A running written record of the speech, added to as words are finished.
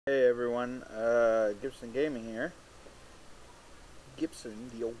Hey everyone, Gibson Gaming here.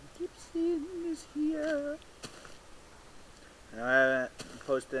 Gibson, the old Gibson is here. Now, I haven't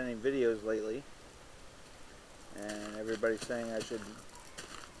posted any videos lately, and everybody's saying I should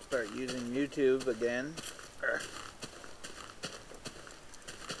start using YouTube again.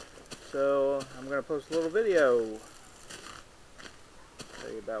 So, I'm going to post a little video,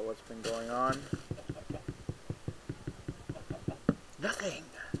 tell you about what's been going on. Nothing!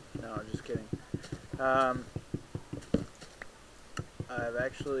 No, I'm just kidding. I've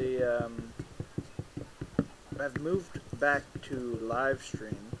actually, I've moved back to live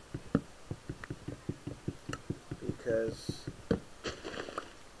stream because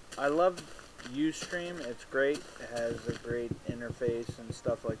I love Ustream. It's great. It has a great interface and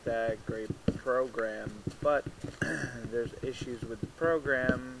stuff like that. Great program, but there's issues with the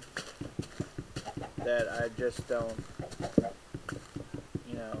program that I just don't,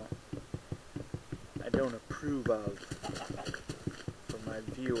 I don't approve of for my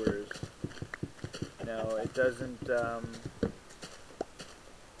viewers.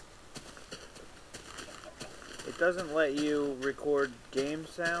 It doesn't let you record game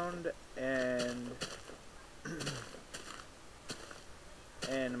sound and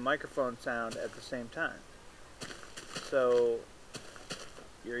microphone sound at the same time. So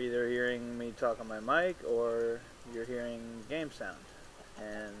you're either hearing me talk on my mic or you're hearing game sound,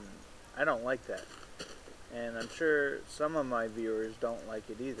 and I don't like that. And I'm sure some of my viewers don't like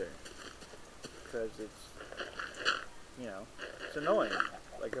it either, because it's annoying.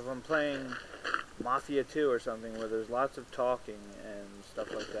 Like if I'm playing Mafia 2 or something where there's lots of talking and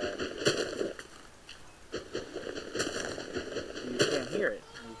stuff like that, you can't hear it.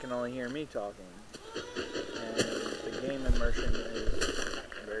 You can only hear me talking, and the game immersion is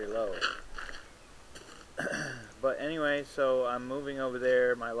very low. But anyway, so I'm moving over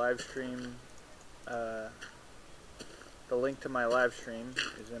there. My live stream, the link to my live stream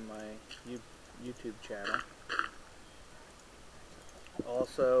is in my YouTube channel.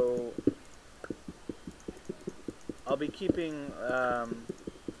 Also, I'll be keeping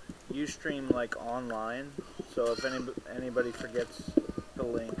Ustream like online, so if anybody forgets the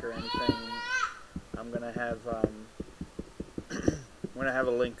link or anything, I'm gonna have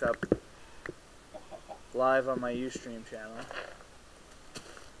a link up live on my Ustream channel.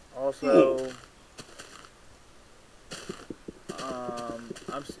 Also,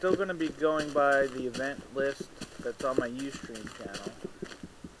 I'm still going to be going by the event list that's on my Ustream channel.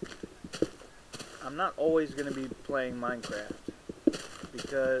 I'm not always going to be playing Minecraft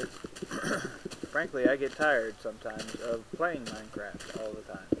because, frankly, I get tired sometimes of playing Minecraft all the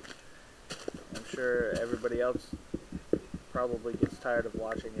time. I'm sure everybody else probably gets tired of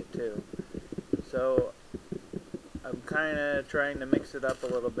watching it too. So I'm kind of trying to mix it up a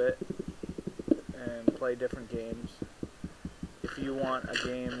little bit and play different games. If you want a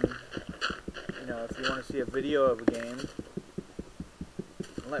game, if you want to see a video of a game,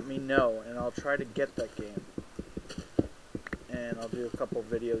 let me know and I'll try to get that game. And I'll do a couple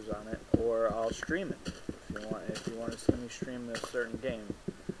videos on it, or I'll stream it if you want to see me stream a certain game.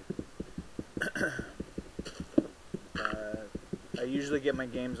 I usually get my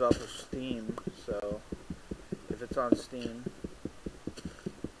games off of Steam, so if it's on Steam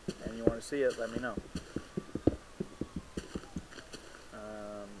and you want to see it, let me know.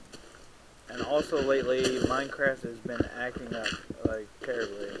 And also lately, Minecraft has been acting up like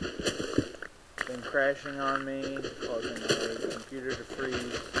terribly. It's been crashing on me, causing my computer to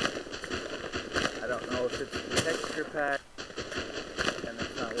freeze. I don't know if it's the texture pack and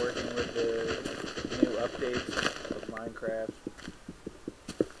it's not working with the new updates of Minecraft.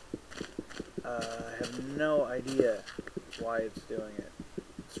 I have no idea why it's doing it.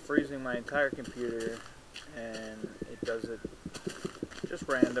 It's freezing my entire computer, and it does it just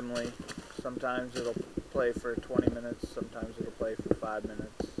randomly. Sometimes it'll play for 20 minutes, sometimes it'll play for 5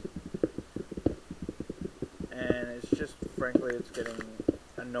 minutes. And it's just, frankly, it's getting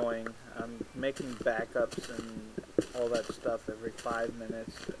annoying. I'm making backups and all that stuff every 5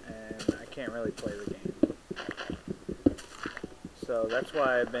 minutes, and I can't really play the game. So that's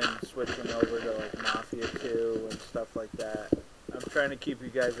why I've been switching over to like Mafia 2 and stuff like that. I'm trying to keep you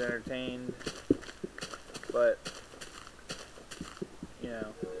guys entertained, but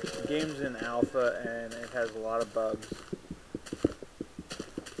the game's in alpha and it has a lot of bugs,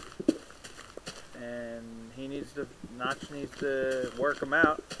 and Notch needs to work them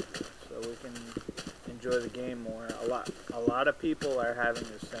out so we can enjoy the game more. A lot of people are having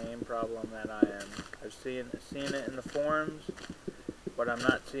the same problem that I am. I've seen it in the forums, but I'm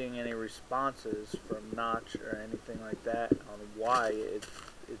not seeing any responses from Notch or anything like that on why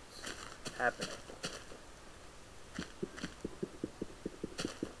it's happening.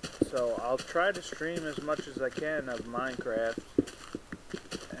 So I'll try to stream as much as I can of Minecraft,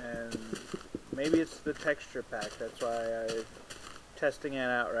 and maybe it's the texture pack. That's why I'm testing it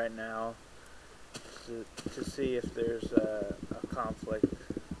out right now to see if there's a conflict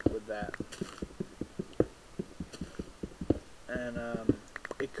with that. And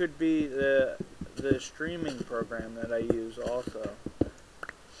it could be the streaming program that I use also.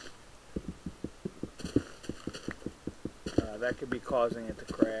 That could be causing it to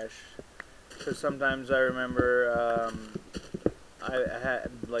crash, because sometimes I remember I had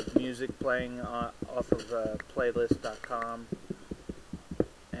like music playing off of playlist.com,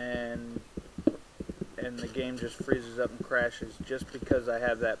 and the game just freezes up and crashes just because I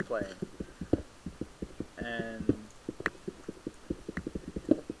have that playing. And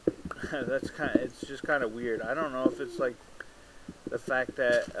it's just kind of weird. I don't know if it's like the fact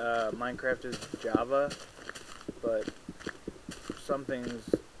that Minecraft is Java, but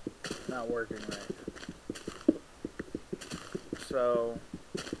something's not working right. So,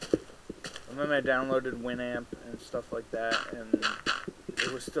 and then I downloaded Winamp and stuff like that, and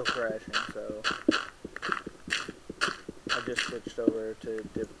it was still crashing, so I just switched over to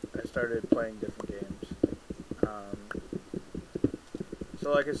I started playing different games.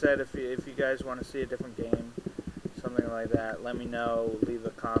 So like I said, if you guys want to see a different game, something like that, let me know, leave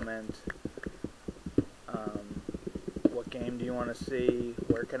a comment. What game do you want to see?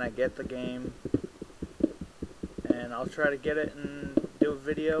 Where can I get the game? And I'll try to get it and do a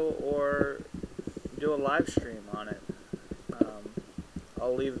video or do a live stream on it.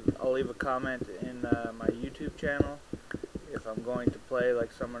 I'll leave a comment in my YouTube channel if I'm going to play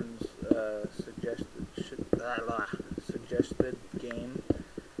like someone's suggested game,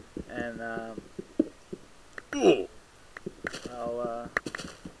 and I'll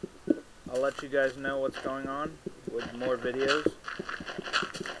let you guys know what's going on with more videos,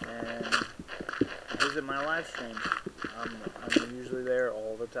 and visit my live stream. I'm usually there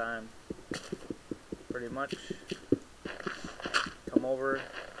all the time, pretty much. Come over,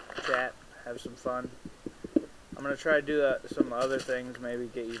 chat, have some fun. I'm going to try to do some other things, maybe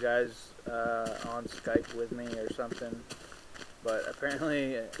get you guys on Skype with me or something, but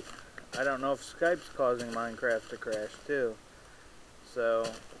apparently I don't know if Skype's causing Minecraft to crash too, so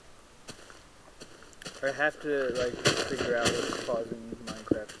I have to like figure out what's causing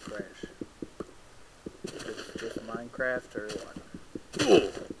Minecraft to crash. If it's just Minecraft or what.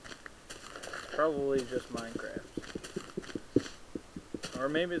 Probably just Minecraft. Or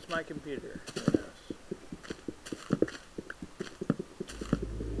maybe it's my computer. Who knows?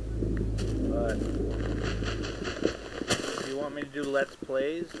 But if you want me to do Let's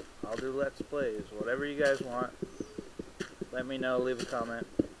Plays, I'll do Let's Plays. Whatever you guys want, let me know, leave a comment.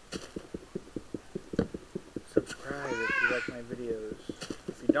 Subscribe if you like my videos.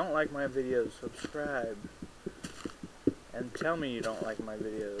 If you don't like my videos, subscribe. And tell me you don't like my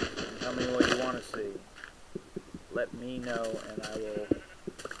videos. And tell me what you want to see. Let me know, and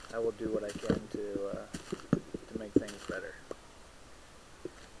I will do what I can to make things better.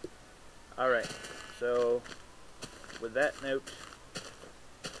 Alright, so with that note,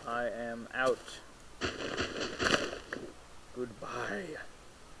 I am out. Goodbye.